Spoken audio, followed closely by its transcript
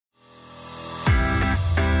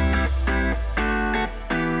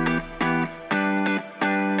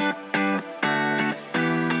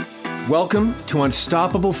Welcome to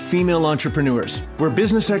Unstoppable Female Entrepreneurs, where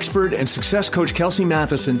business expert and success coach Kelsey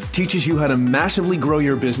Matheson teaches you how to massively grow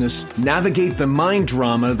your business, navigate the mind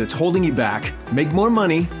drama that's holding you back, make more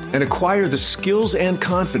money, and acquire the skills and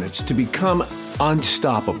confidence to become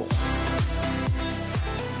unstoppable.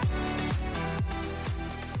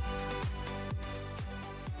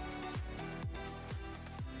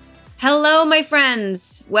 Hello, my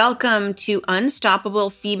friends. Welcome to Unstoppable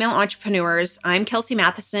Female Entrepreneurs. I'm Kelsey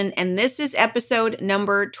Matheson, and this is episode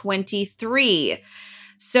number 23.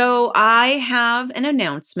 So I have an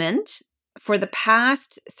announcement. For the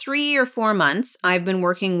past 3 or 4 months, I've been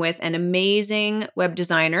working with an amazing web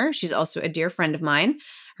designer. She's also a dear friend of mine.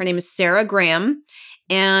 Her name is Sarah Graham,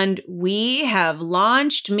 and we have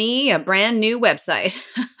launched me a brand new website.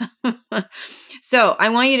 So I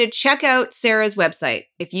want you to check out Sarah's website.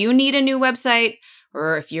 If you need a new website,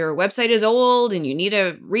 or if your website is old and you need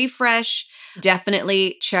a refresh,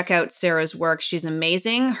 definitely check out Sarah's work. She's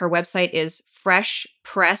amazing. Her website is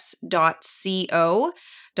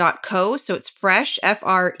freshpress.co.co. So it's fresh,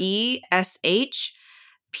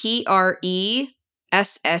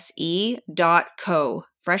 freshpresse.co,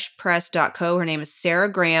 freshpress.co. Her name is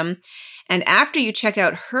Sarah Graham. And after you check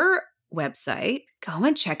out her website, go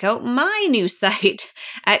and check out my new site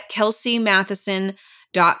at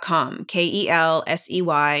kelseymatheson.com,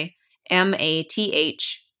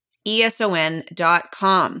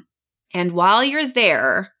 KelseyMatheson.com. And while you're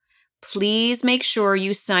there, please make sure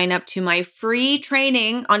you sign up to my free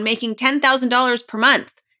training on making $10,000 per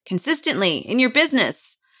month consistently in your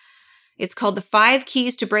business. It's called the 5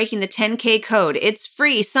 Keys to Breaking the 10K Code. It's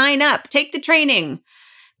free. Sign up. Take the training.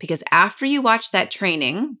 Because after you watch that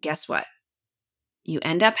training, guess what? You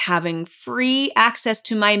end up having free access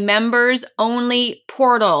to my members only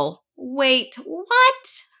portal. Wait,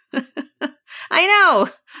 what? I know.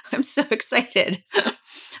 I'm so excited.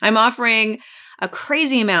 I'm offering a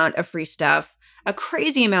crazy amount of free stuff, a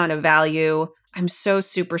crazy amount of value. I'm so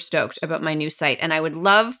super stoked about my new site, and I would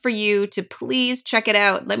love for you to please check it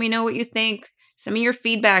out. Let me know what you think. Send me your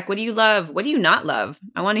feedback. What do you love? What do you not love?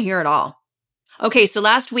 I want to hear it all. Okay, so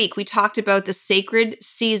last week we talked about the sacred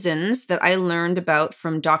seasons that I learned about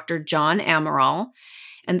from Dr. John Amaral.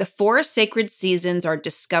 And the 4 sacred seasons are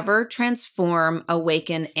discover, transform,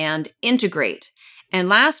 awaken, and integrate. And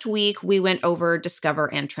last week we went over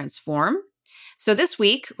discover and transform. So this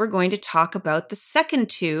week we're going to talk about the second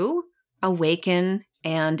 2, awaken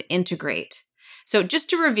and integrate. So just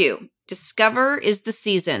to review, discover is the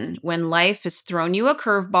season when life has thrown you a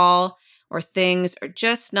curveball, or things are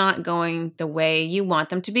just not going the way you want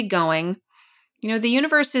them to be going. You know, the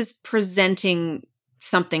universe is presenting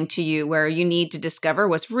something to you where you need to discover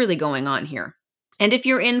what's really going on here. And if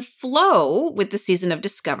you're in flow with the season of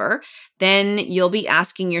discover, then you'll be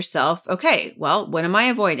asking yourself, okay, well, what am I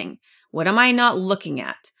avoiding? What am I not looking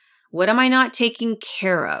at? What am I not taking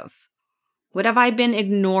care of? What have I been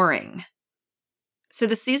ignoring? So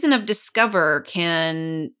the season of discover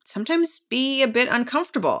can sometimes be a bit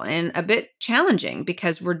uncomfortable and a bit challenging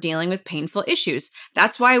because we're dealing with painful issues.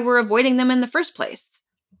 That's why we're avoiding them in the first place.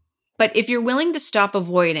 But if you're willing to stop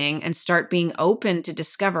avoiding and start being open to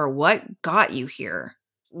discover what got you here,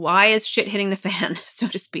 why is shit hitting the fan, so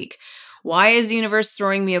to speak? Why is the universe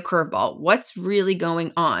throwing me a curveball? What's really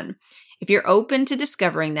going on? If you're open to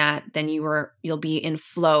discovering that, then you'll be in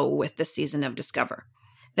flow with the season of discover.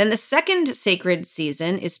 Then the second sacred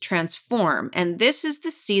season is transform. And this is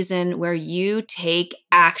the season where you take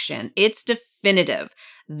action. It's definitive.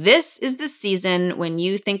 This is the season when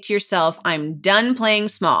you think to yourself, I'm done playing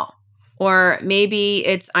small. Or maybe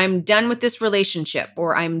it's, I'm done with this relationship,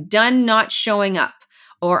 or I'm done not showing up,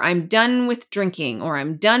 or I'm done with drinking, or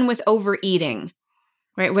I'm done with overeating,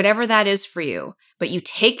 right? Whatever that is for you. But you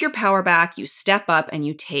take your power back, you step up, and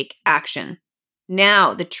you take action.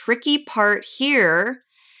 Now, the tricky part here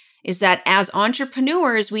is that as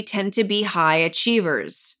entrepreneurs, we tend to be high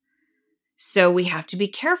achievers. So we have to be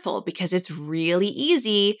careful because it's really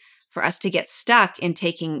easy for us to get stuck in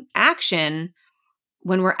taking action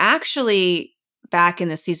when we're actually back in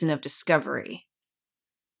the season of discovery.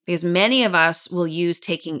 Because many of us will use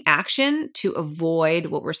taking action to avoid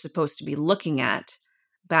what we're supposed to be looking at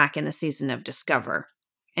back in the season of discover.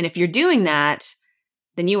 And if you're doing that,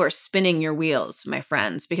 then you are spinning your wheels, my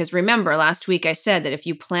friends. Because remember, last week I said that if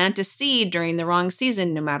you plant a seed during the wrong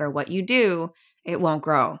season, no matter what you do, it won't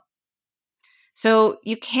grow. So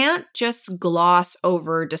you can't just gloss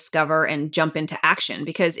over discover and jump into action,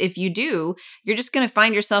 because if you do, you're just going to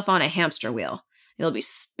find yourself on a hamster wheel. You'll be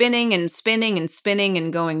spinning and spinning and spinning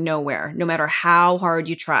and going nowhere, no matter how hard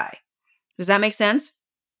you try. Does that make sense?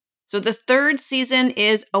 So the third season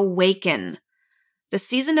is awaken. The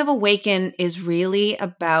season of Awaken is really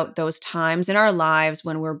about those times in our lives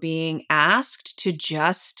when we're being asked to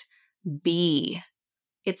just be.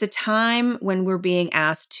 It's a time when we're being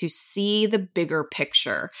asked to see the bigger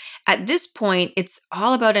picture. At this point, it's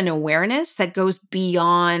all about an awareness that goes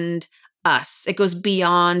beyond us. It goes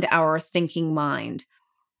beyond our thinking mind.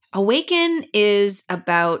 Awaken is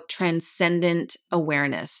about transcendent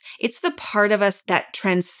awareness. It's the part of us that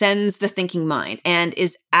transcends the thinking mind and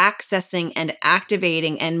is accessing and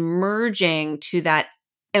activating and merging to that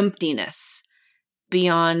emptiness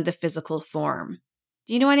beyond the physical form.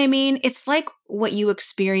 Do you know what I mean? It's like what you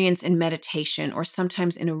experience in meditation or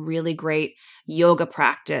sometimes in a really great yoga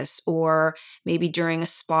practice or maybe during a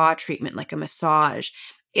spa treatment like a massage.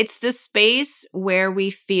 It's the space where we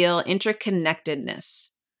feel interconnectedness.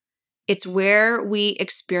 It's where we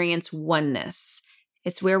experience oneness.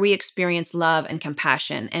 It's where we experience love and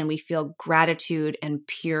compassion and we feel gratitude and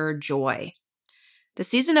pure joy. The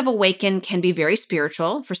season of Awaken can be very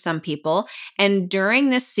spiritual for some people. And during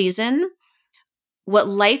this season, what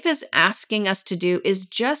life is asking us to do is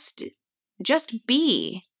just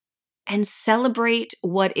be and celebrate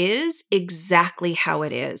what is exactly how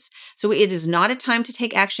it is. So it is not a time to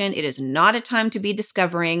take action. It is not a time to be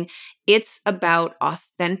discovering. It's about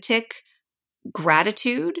authentic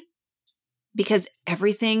gratitude because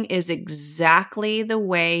everything is exactly the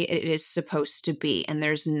way it is supposed to be. And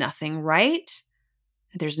there's nothing right.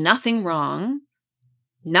 There's nothing wrong.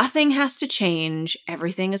 Nothing has to change.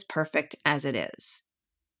 Everything is perfect as it is.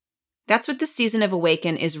 That's what the season of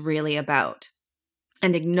Awaken is really about.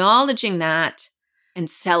 And acknowledging that and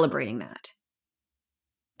celebrating that.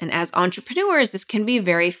 And as entrepreneurs, this can be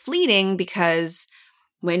very fleeting because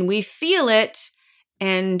when we feel it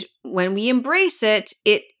and when we embrace it,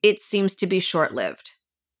 it seems to be short-lived.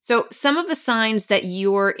 So some of the signs that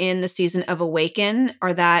you're in the season of Awaken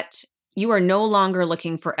are that you are no longer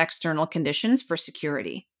looking for external conditions for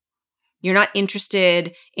security. You're not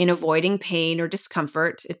interested in avoiding pain or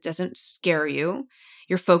discomfort. It doesn't scare you.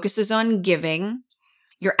 Your focus is on giving.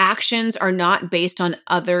 Your actions are not based on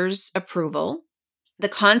others' approval. The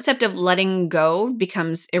concept of letting go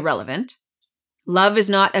becomes irrelevant. Love is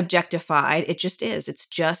not objectified. It just is. It's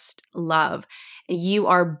just love. You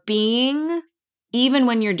are being even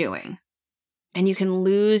when you're doing. And you can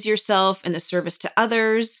lose yourself in the service to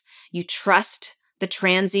others. You trust the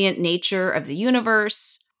transient nature of the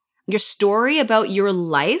universe. Your story about your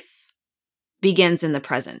life begins in the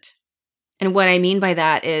present. And what I mean by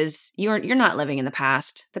that is you're not living in the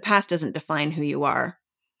past. The past doesn't define who you are.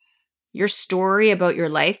 Your story about your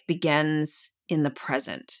life begins in the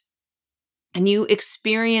present. And you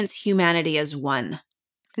experience humanity as one.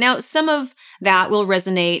 Now, some of that will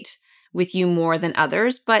resonate with you more than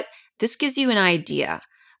others, but this gives you an idea,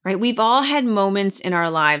 right? We've all had moments in our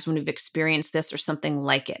lives when we've experienced this or something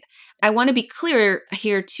like it. I want to be clear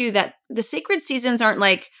here too that the sacred seasons aren't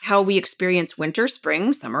like how we experience winter,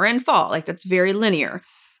 spring, summer, and fall. Like that's very linear.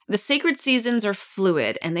 The sacred seasons are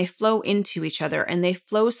fluid and they flow into each other and they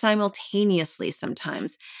flow simultaneously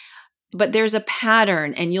sometimes. But there's a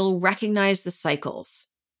pattern and you'll recognize the cycles.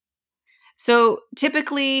 So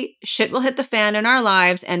typically shit will hit the fan in our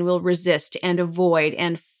lives and we'll resist and avoid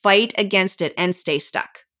and fight against it and stay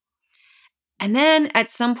stuck. And then at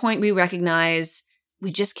some point we recognize we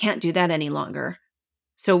just can't do that any longer.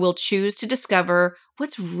 So we'll choose to discover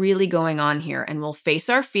what's really going on here and we'll face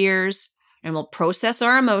our fears and we'll process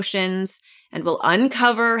our emotions and we'll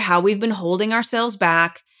uncover how we've been holding ourselves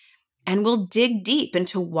back and we'll dig deep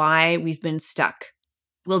into why we've been stuck.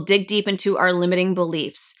 We'll dig deep into our limiting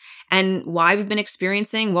beliefs and why we've been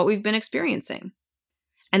experiencing what we've been experiencing.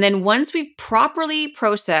 And then once we've properly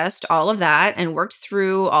processed all of that and worked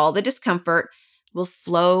through all the discomfort, we'll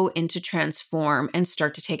flow into transform and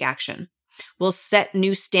start to take action. We'll set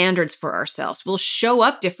new standards for ourselves. We'll show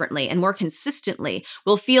up differently and more consistently.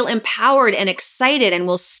 We'll feel empowered and excited and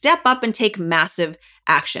we'll step up and take massive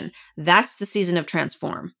action. That's the season of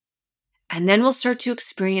transform. And then we'll start to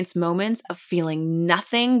experience moments of feeling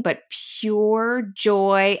nothing but pure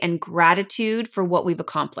joy and gratitude for what we've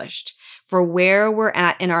accomplished, for where we're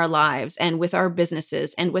at in our lives and with our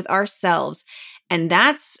businesses and with ourselves. And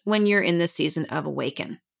that's when you're in the season of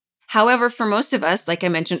Awaken. However, for most of us, like I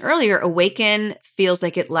mentioned earlier, Awaken feels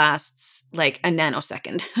like it lasts like a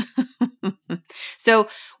nanosecond. So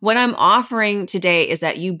what I'm offering today is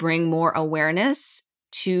that you bring more awareness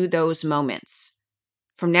to those moments.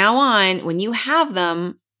 From now on, when you have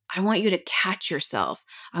them, I want you to catch yourself.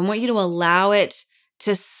 I want you to allow it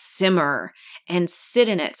to simmer and sit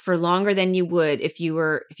in it for longer than you would if you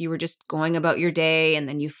were just going about your day and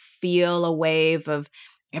then you feel a wave of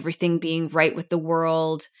everything being right with the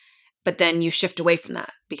world. But then you shift away from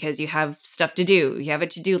that because you have stuff to do. You have a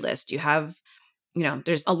to-do list. You have,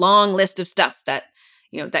 there's a long list of stuff that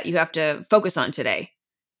you have to focus on today.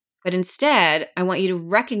 But instead, I want you to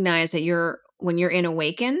recognize that when you're in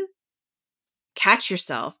Awaken, catch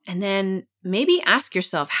yourself and then maybe ask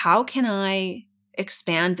yourself, how can I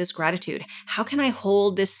expand this gratitude? How can I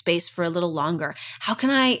hold this space for a little longer? How can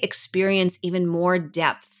I experience even more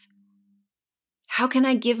depth? How can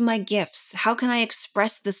I give my gifts? How can I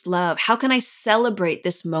express this love? How can I celebrate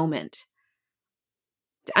this moment?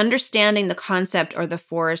 Understanding the concept or the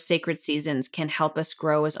 4 sacred seasons can help us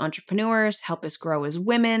grow as entrepreneurs, help us grow as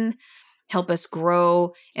women, help us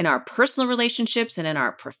grow in our personal relationships and in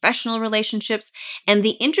our professional relationships. And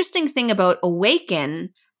the interesting thing about Awaken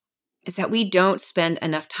is that we don't spend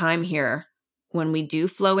enough time here when we do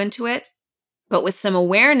flow into it. But with some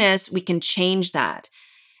awareness, we can change that.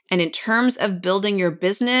 And in terms of building your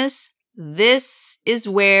business, this is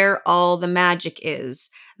where all the magic is.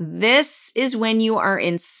 This is when you are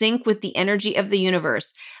in sync with the energy of the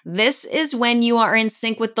universe. This is when you are in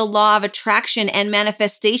sync with the law of attraction and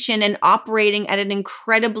manifestation and operating at an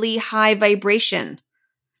incredibly high vibration.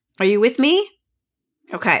 Are you with me?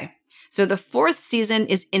 Okay. So the 4th season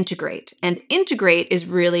is integrate, and integrate is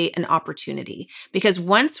really an opportunity because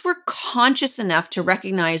once we're conscious enough to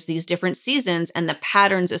recognize these different seasons and the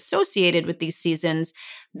patterns associated with these seasons,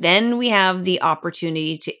 then we have the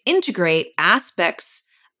opportunity to integrate aspects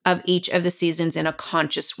of each of the seasons in a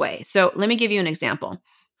conscious way. So let me give you an example.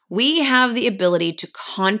 We have the ability to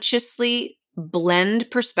consciously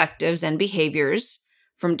blend perspectives and behaviors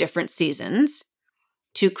from different seasons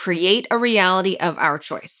to create a reality of our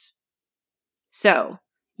choice. So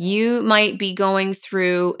you might be going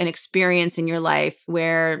through an experience in your life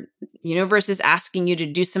where the universe is asking you to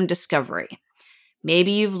do some discovery.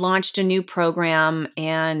 Maybe you've launched a new program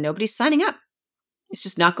and nobody's signing up. It's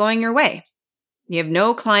just not going your way. You have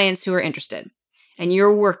no clients who are interested and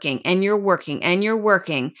you're working and you're working and you're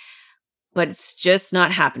working, but it's just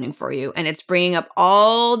not happening for you. And it's bringing up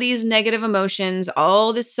all these negative emotions,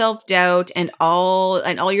 all this self-doubt, and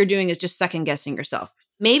all you're doing is just second guessing yourself.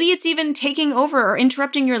 Maybe it's even taking over or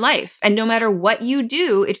interrupting your life. And no matter what you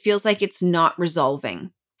do, it feels like it's not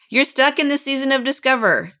resolving. You're stuck in the season of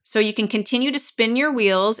discover. So you can continue to spin your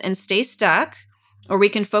wheels and stay stuck, or we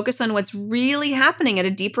can focus on what's really happening at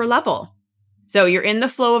a deeper level. So you're in the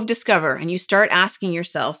flow of discover and you start asking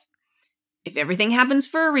yourself, if everything happens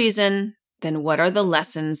for a reason, then what are the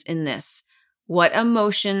lessons in this? What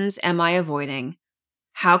emotions am I avoiding?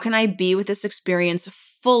 How can I be with this experience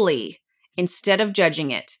fully? Instead of judging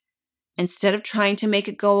it, instead of trying to make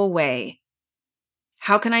it go away?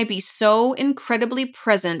 How can I be so incredibly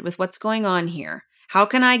present with what's going on here? How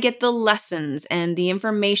can I get the lessons and the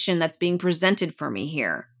information that's being presented for me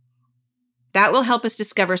here? That will help us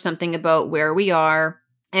discover something about where we are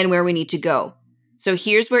and where we need to go. So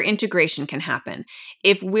here's where integration can happen.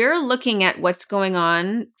 If we're looking at what's going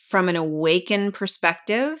on from an awakened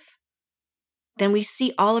perspective, then we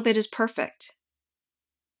see all of it as perfect.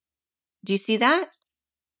 Do you see that?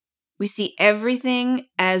 We see everything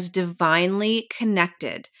as divinely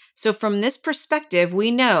connected. So from this perspective,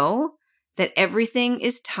 we know that everything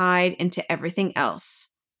is tied into everything else.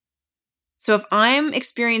 So if I'm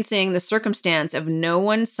experiencing the circumstance of no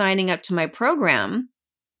one signing up to my program,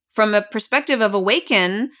 from a perspective of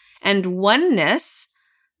awaken and oneness,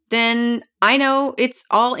 then I know it's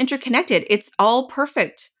all interconnected. It's all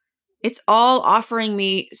perfect. It's all offering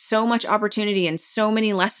me so much opportunity and so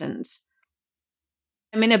many lessons.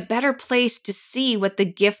 I'm in a better place to see what the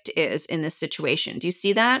gift is in this situation. Do you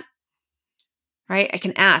see that? Right? I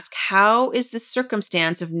can ask, how is the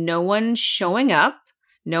circumstance of no one showing up,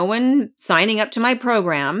 no one signing up to my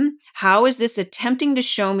program? How is this attempting to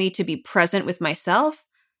show me to be present with myself,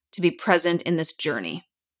 to be present in this journey?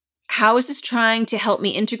 How is this trying to help me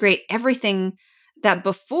integrate everything that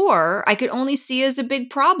before I could only see as a big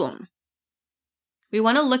problem? We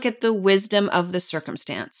want to look at the wisdom of the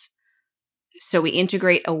circumstance. So we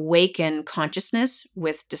integrate awaken consciousness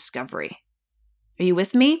with discovery. Are you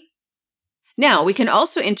with me? Now, we can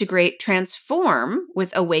also integrate transform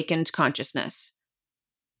with awakened consciousness.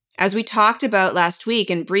 As we talked about last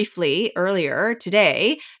week and briefly earlier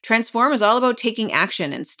today, transform is all about taking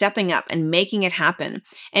action and stepping up and making it happen.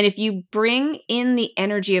 And if you bring in the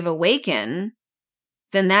energy of awaken,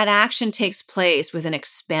 then that action takes place with an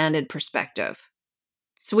expanded perspective.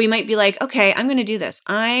 So we might be like, okay, I'm going to do this.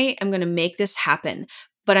 I am going to make this happen,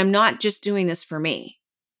 but I'm not just doing this for me.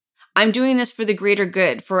 I'm doing this for the greater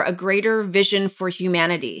good, for a greater vision for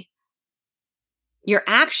humanity. your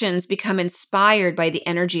actions become inspired by the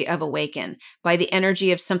energy of awaken, by the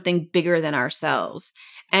energy of something bigger than ourselves.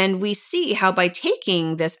 And we see how by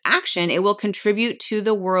taking this action, it will contribute to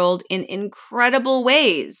the world in incredible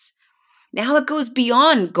ways. Now it goes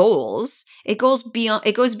beyond goals. It goes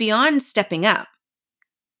beyond stepping up.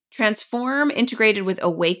 Transform integrated with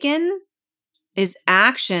awaken is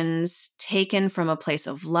actions taken from a place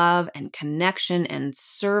of love and connection and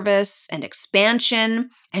service and expansion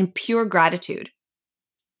and pure gratitude.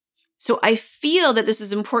 So I feel that this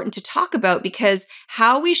is important to talk about because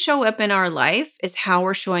how we show up in our life is how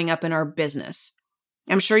we're showing up in our business.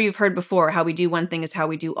 I'm sure you've heard before, how we do one thing is how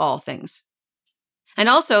we do all things. And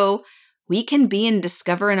also, we can be in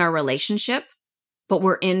discover in our relationship, but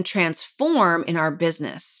we're in transform in our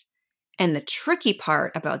business. And the tricky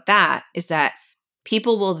part about that is that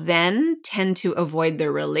people will then tend to avoid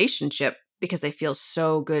their relationship because they feel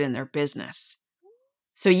so good in their business.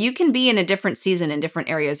 So you can be in a different season in different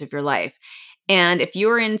areas of your life. And if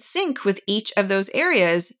you're in sync with each of those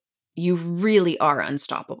areas, you really are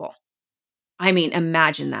unstoppable. I mean,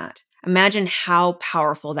 imagine that. Imagine how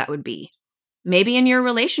powerful that would be. Maybe in your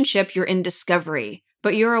relationship, you're in discovery,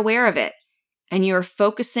 but you're aware of it and you're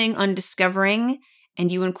focusing on discovering, and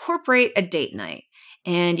you incorporate a date night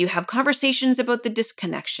and you have conversations about the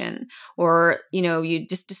disconnection, or, you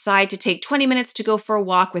just decide to take 20 minutes to go for a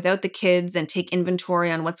walk without the kids and take inventory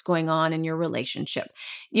on what's going on in your relationship.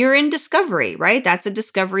 You're in discovery, right? That's a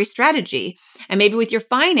discovery strategy. And maybe with your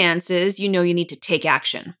finances, you need to take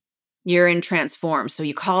action. You're in transform. So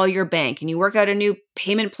you call your bank and you work out a new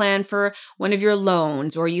payment plan for one of your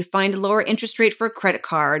loans, or you find a lower interest rate for a credit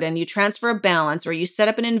card and you transfer a balance, or you set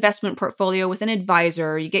up an investment portfolio with an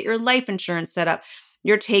advisor, or you get your life insurance set up.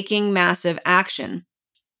 You're taking massive action.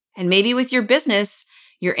 And maybe with your business,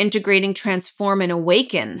 you're integrating transform and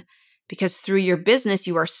awaken, because through your business,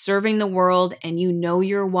 you are serving the world and you know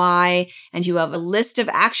your why, and you have a list of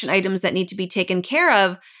action items that need to be taken care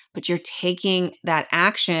of, but you're taking that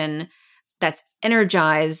action that's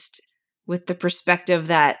energized with the perspective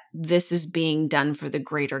that this is being done for the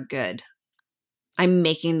greater good. I'm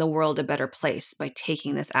making the world a better place by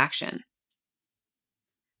taking this action.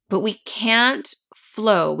 But we can't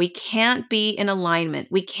flow. We can't be in alignment.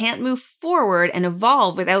 We can't move forward and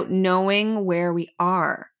evolve without knowing where we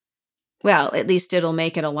are. Well, at least it'll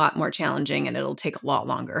make it a lot more challenging and it'll take a lot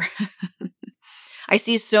longer. I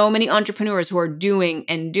see so many entrepreneurs who are doing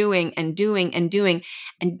and doing and doing and doing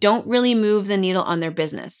and don't really move the needle on their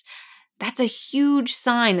business. That's a huge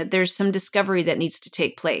sign that there's some discovery that needs to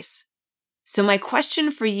take place. So my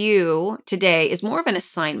question for you today is more of an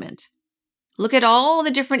assignment. Look at all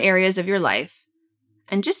the different areas of your life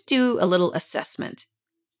and just do a little assessment.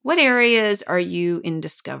 What areas are you in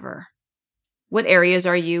discover? What areas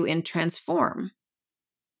are you in transform?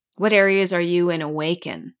 What areas are you in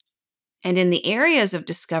awaken? And in the areas of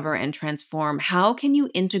discover and transform, how can you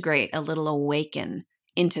integrate a little awaken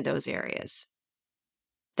into those areas?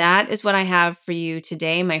 That is what I have for you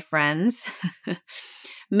today, my friends.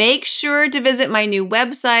 Make sure to visit my new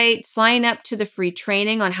website, sign up to the free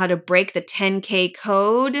training on how to break the 10K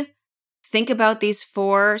code. Think about these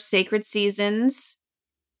 4 sacred seasons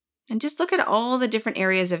and just look at all the different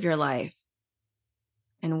areas of your life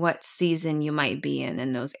and what season you might be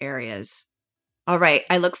in those areas. All right,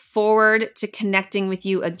 I look forward to connecting with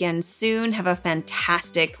you again soon. Have a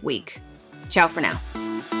fantastic week. Ciao for now.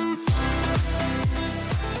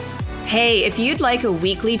 Hey, if you'd like a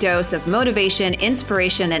weekly dose of motivation,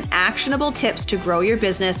 inspiration, and actionable tips to grow your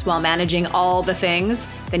business while managing all the things,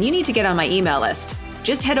 then you need to get on my email list.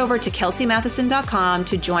 Just head over to kelseymatheson.com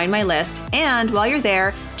to join my list. And while you're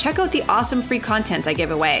there, check out the awesome free content I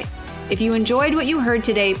give away. If you enjoyed what you heard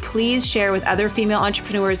today, please share with other female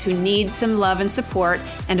entrepreneurs who need some love and support.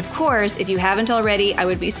 And of course, if you haven't already, I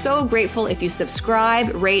would be so grateful if you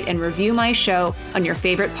subscribe, rate, and review my show on your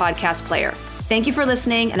favorite podcast player. Thank you for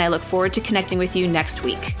listening, and I look forward to connecting with you next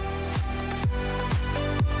week.